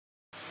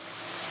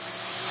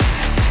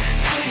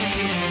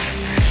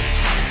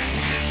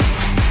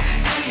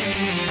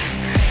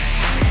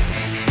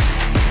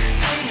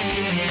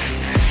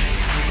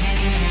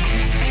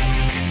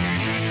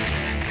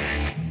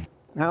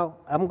Now,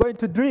 I'm going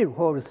to drill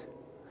holes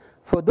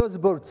for those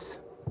bolts,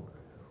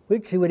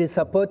 which will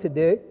support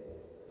the,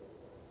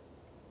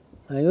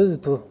 I use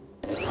to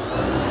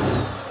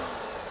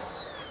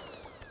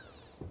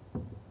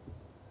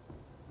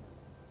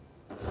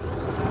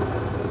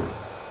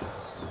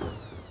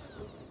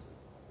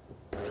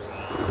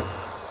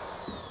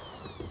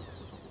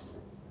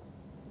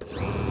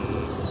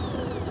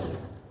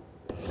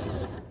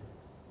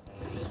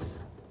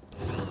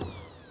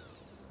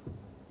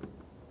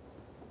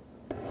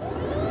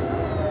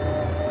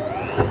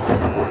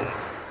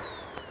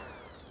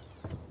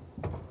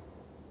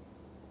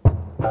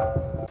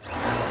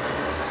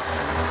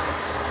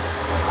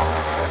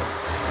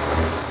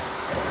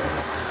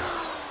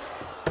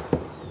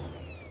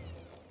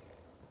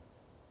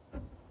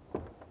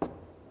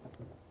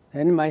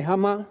and my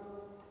hammer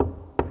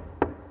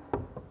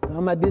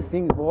this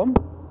thing home,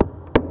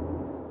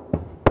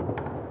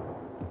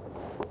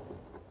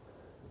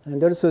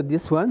 and also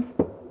this one.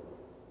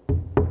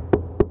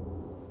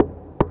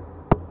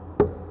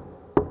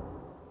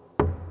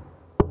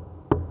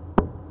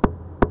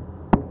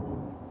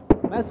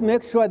 Must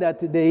make sure that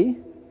they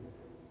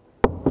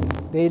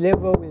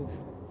level with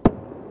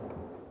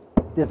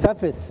the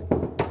surface.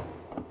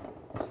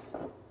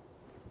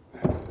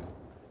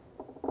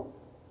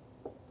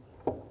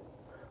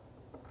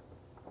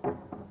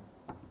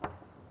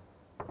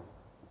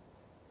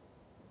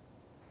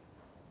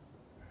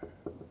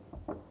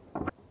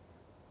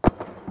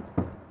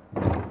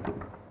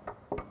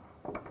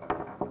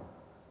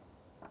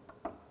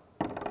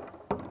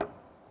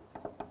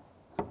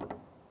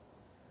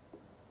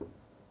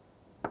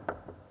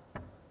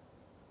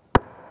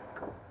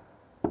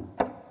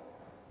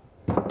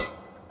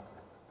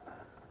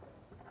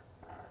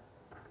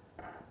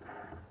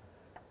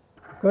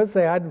 Because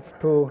I had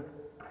to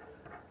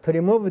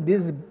remove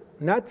these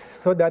nuts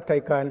so that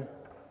I can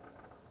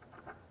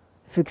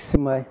fix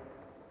my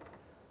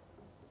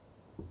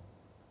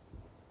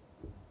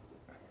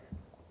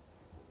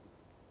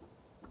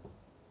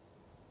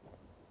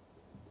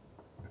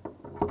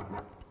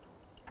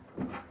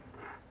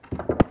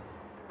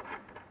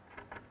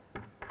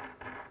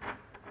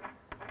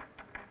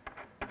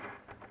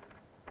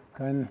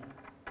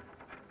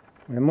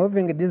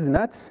removing these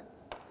nuts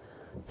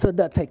so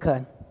that I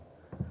can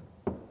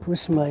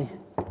push my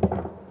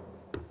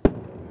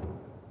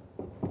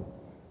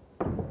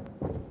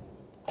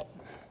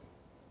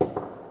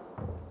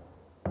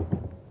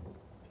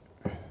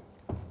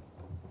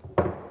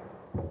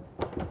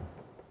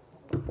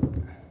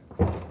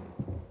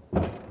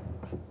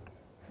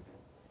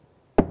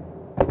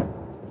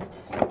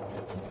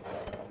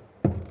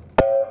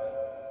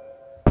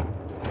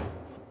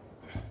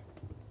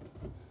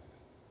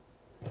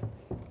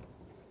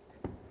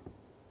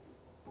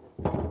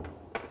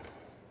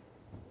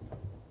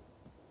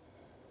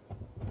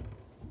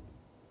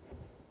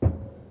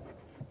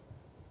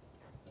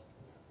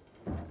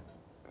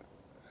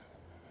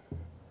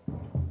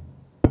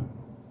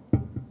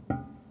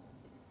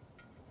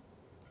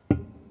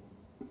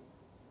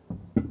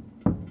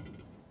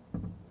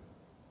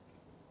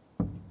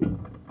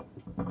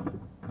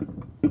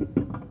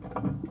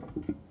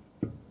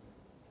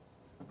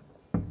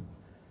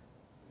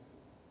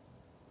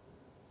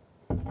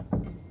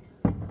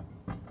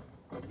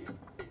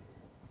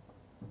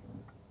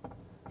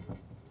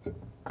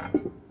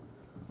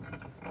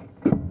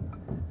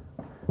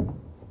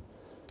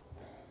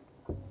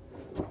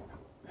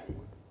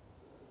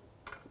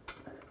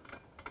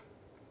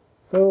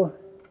So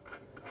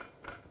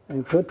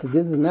I put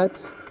these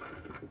nuts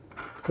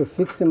to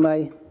fix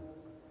my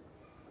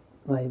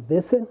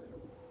basin.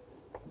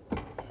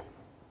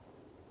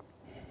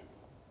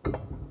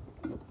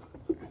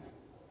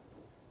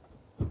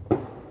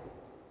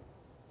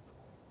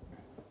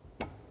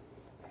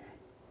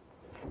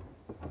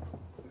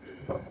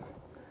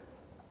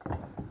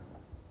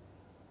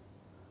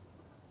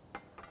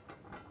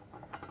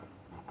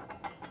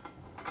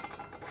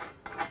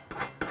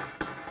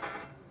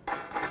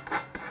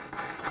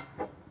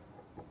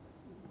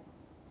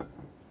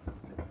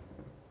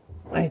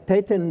 I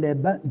tighten the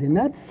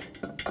nuts.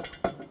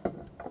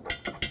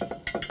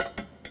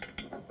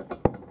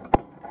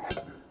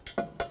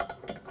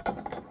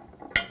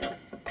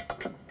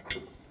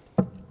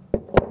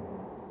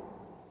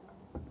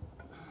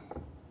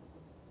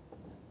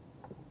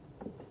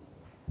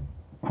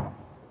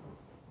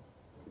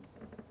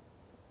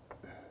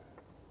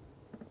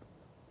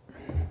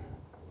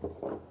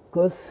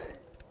 Because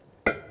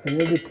a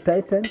little bit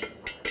tighten,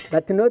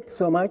 but not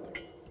so much,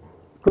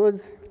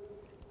 because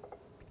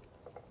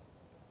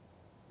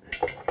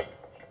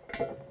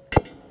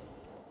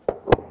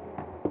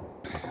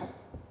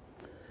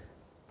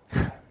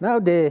now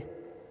the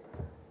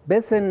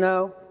basin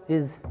now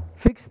is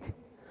fixed,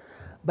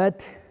 but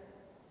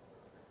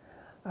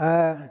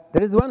there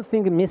is one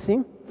thing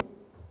missing,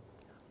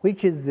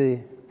 which is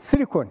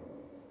silicone.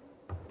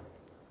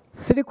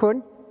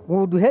 Silicone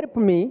would help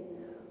me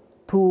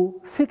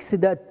to fix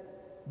that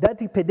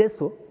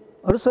pedestal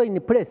also in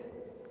place,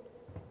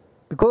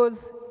 because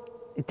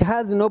it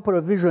has no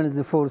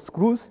provisions for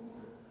screws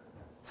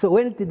So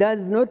when it does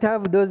not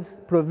have those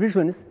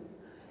provisions,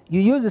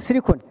 you use the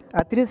silicon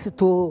at least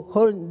to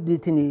hold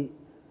it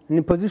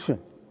in position.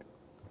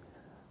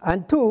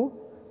 And two,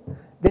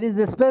 there is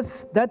a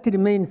space that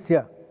remains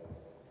here.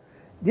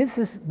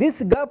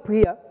 This gap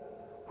here,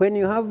 when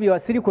you have your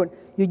silicon,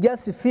 you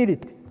just fill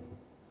it.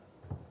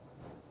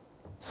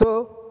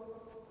 So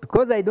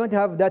because I don't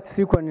have that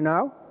silicon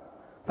now,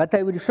 but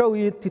I will show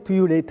it to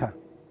you later,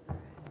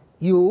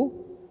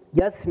 you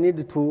just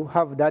need to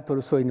have that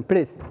also in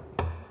place.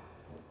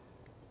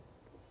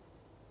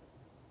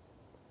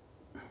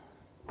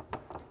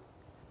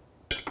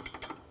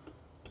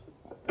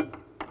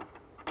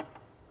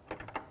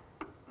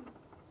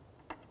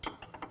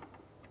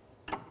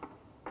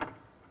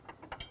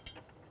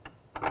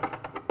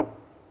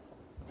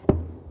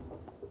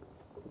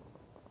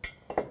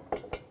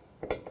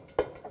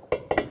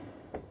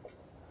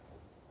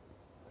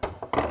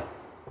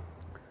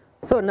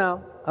 So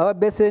now our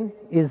basin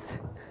is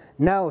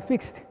now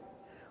fixed.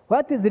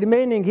 What is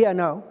remaining here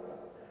now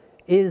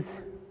is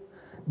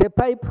the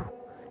pipe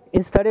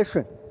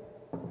installation.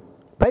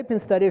 Pipe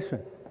installation.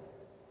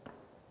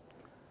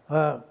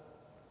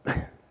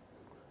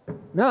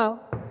 Now,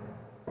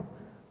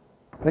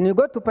 when you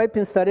go to pipe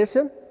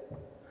installation,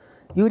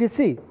 you will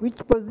see which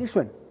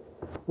position,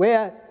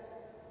 where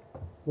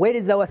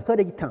is our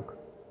storage tank?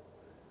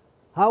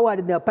 How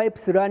are the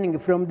pipes running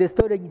from the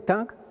storage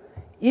tank?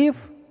 If,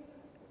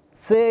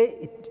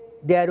 say,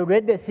 they are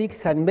already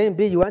fixed and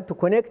maybe you want to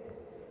connect,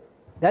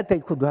 that I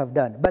could have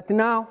done. But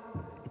now,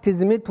 it is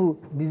me to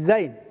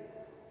design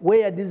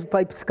where these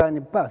pipes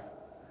can pass,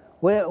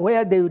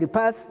 where they will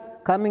pass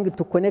coming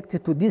to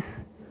connect to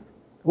this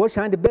wash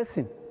hand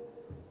basin.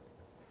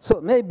 So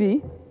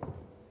maybe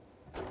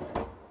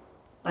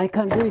I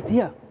can do it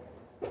here.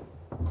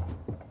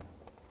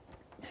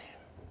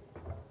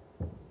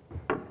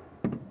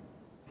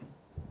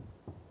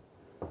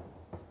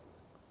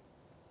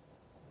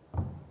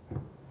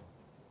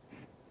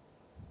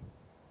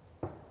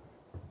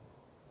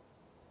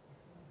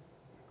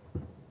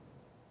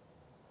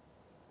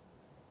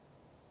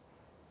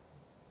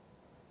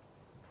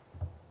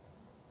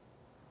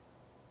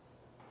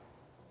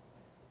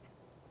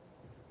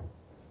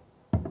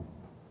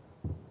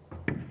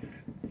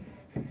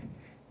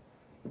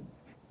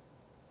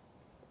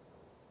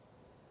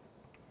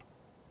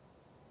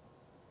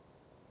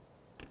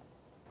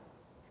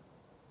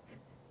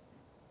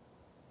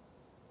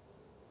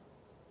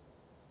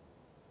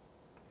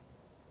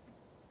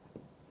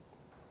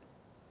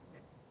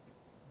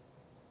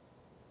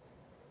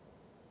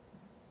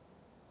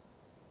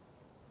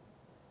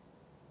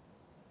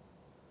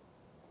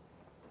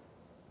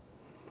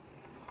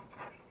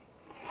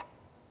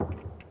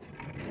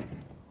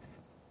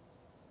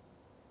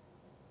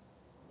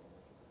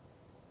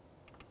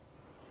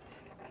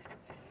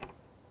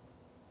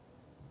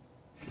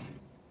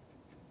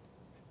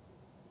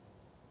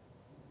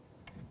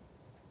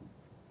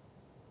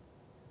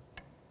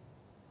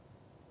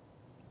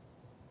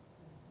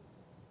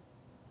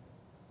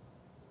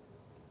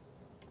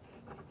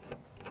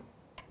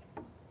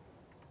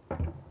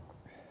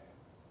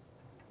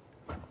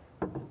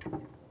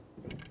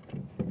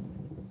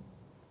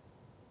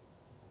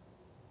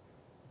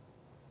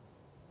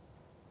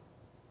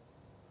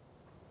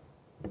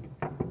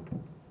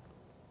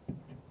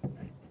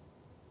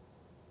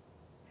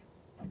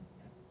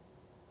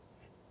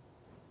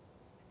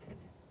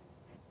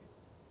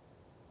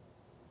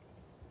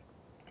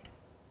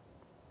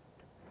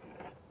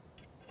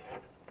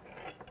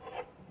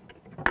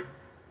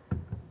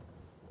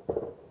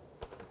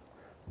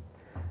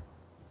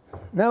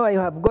 Now I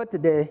have got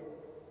the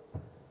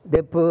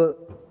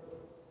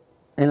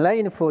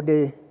line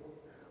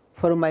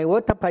for my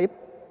water pipe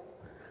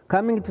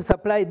coming to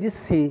supply this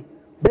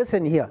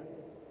basin here.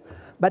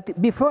 But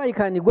before I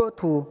can go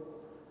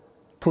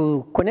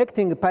to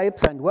connecting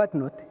pipes and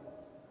whatnot,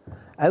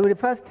 I will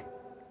first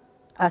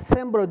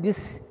assemble this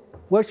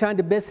wash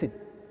hand basin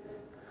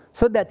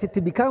so that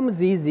it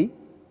becomes easy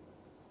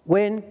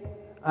when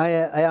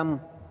I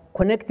am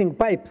connecting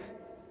pipes.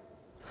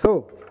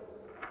 So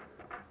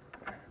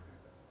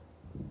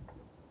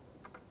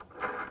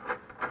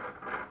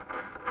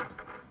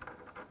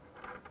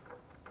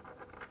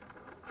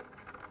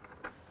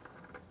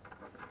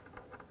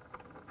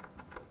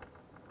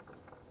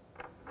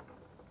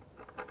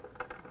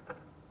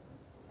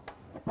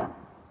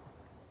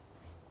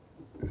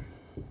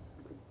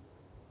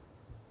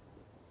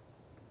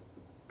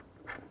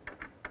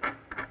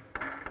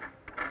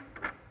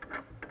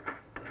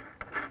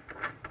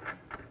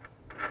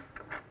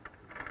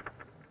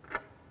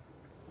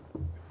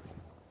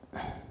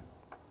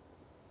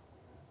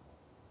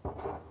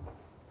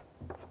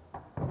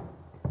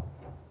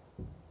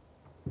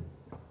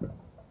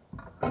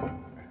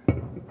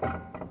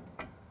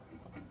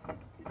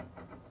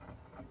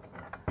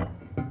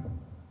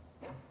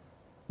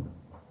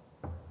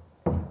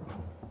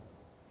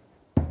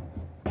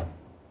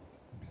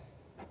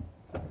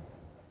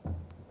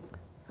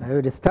I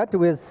will start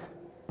with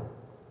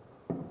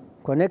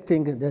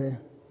connecting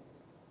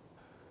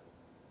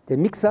the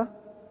mixer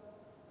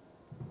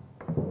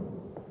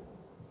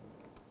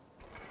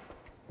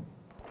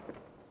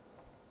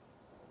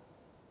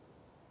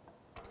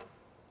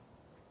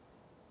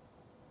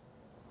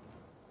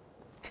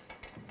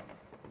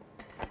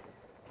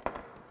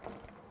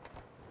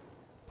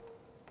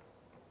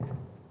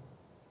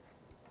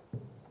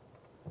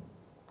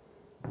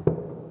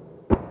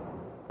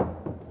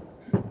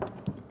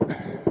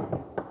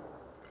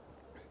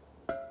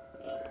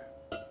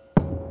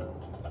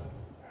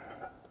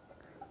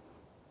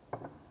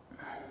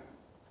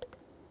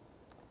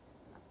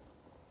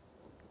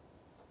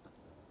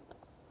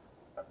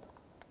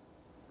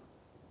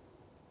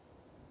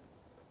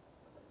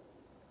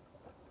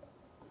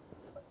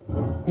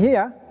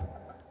here,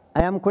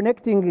 I am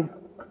connecting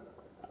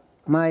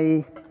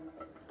my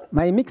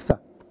mixer.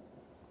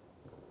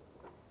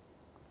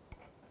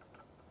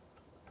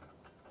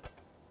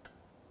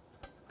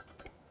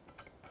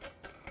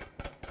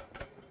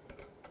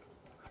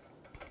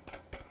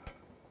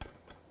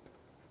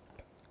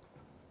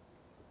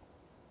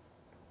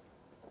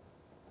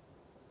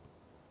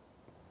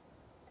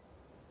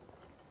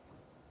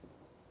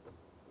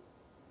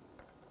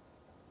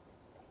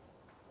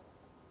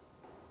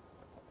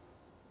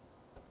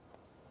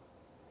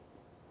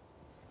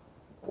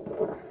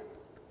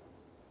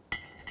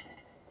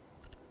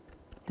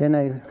 Then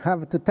I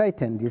have to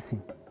tighten this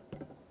thing.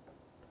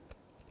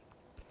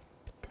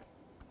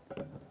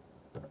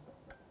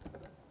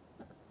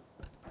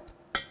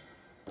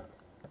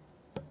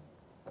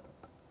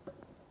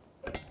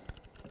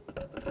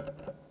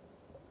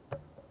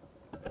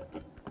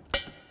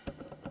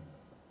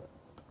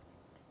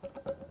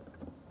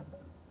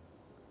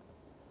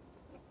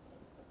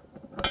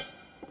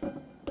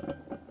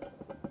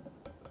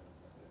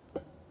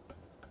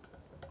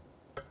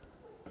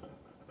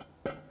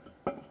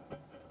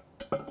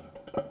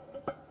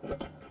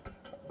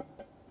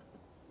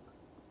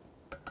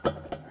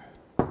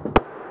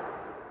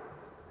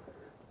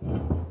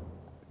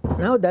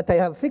 Now that I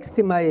have fixed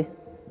the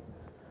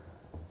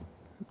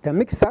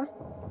mixer,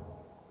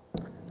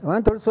 I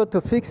want also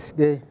to fix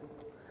the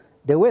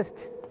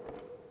waste.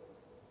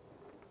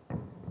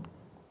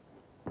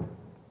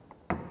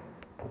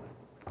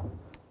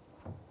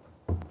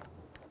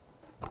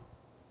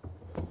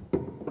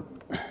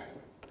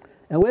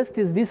 The waste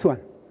is this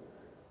one.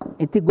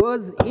 It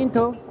goes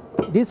into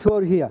this hole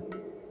here.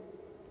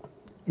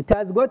 It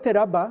has got a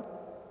rubber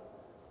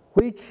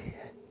which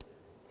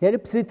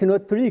helps it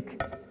not to leak.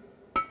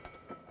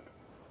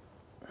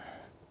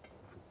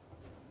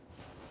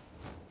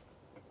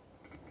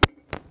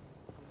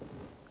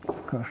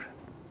 Gosh.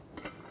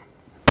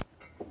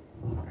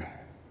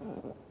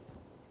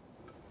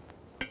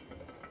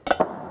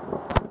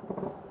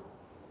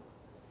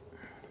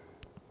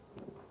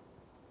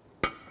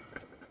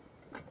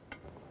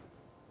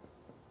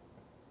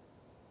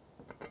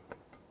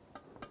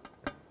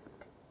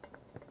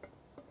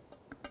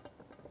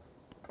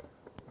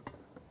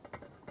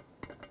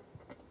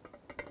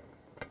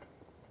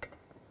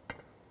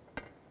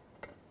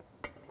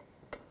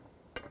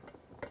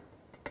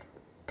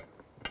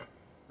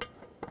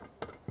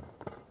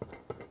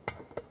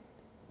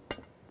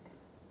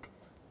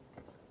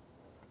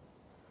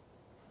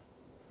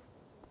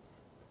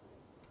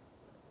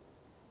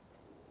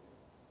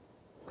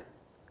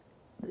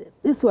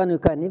 This one you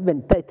can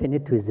even tighten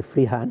it with the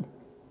free hand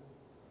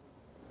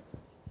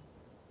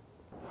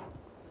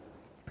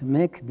to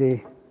make the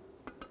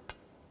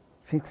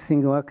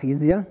fixing work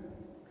easier.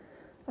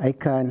 I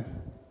can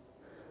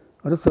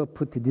also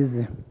put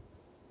this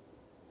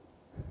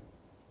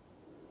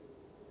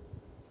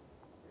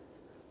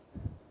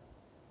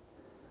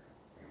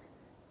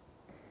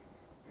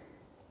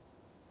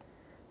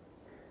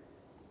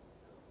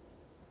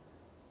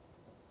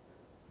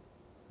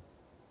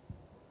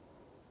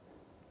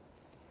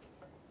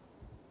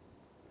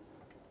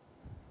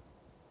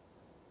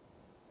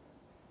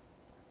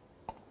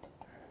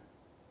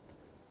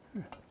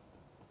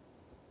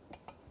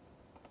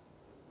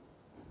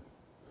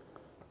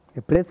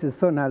the place is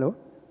so narrow.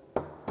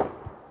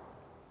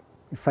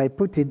 If I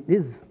put it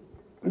this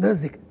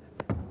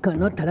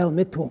cannot allow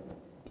me to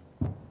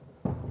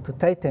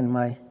tighten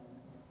my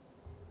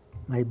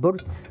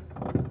bolts.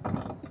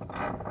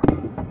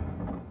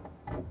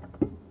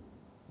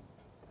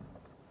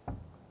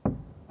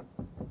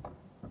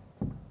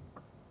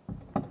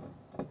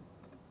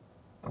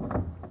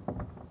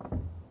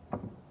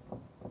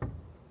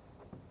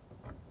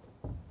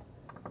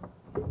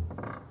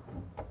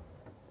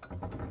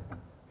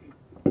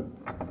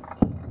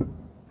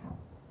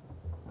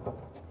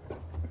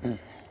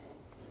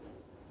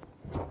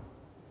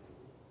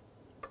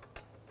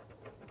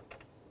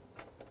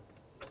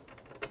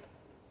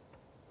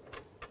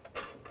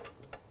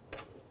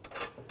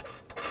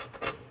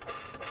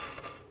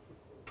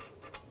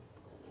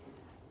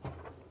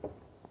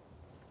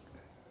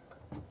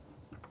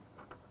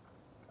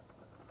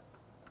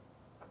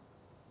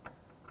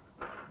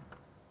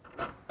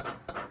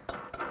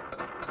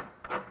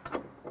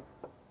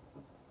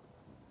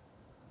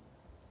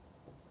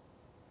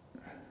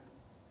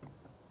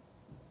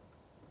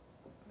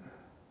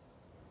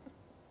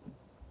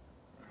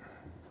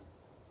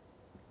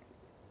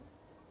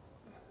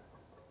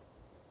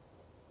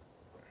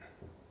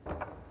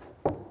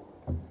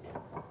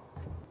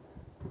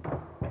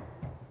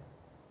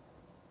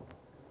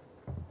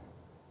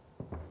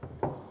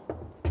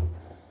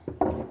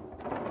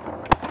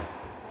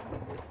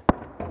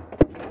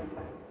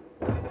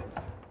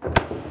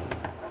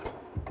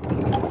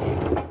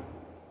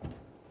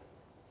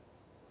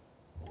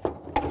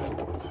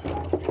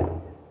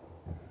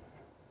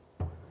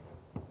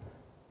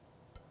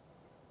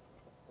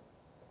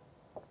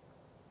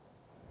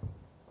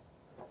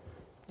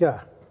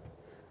 Yeah.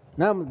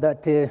 Now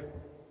that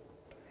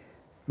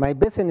my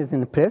basin is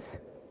in place,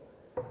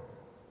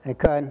 I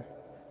can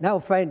now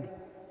find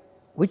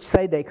which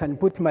side I can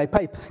put my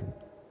pipes.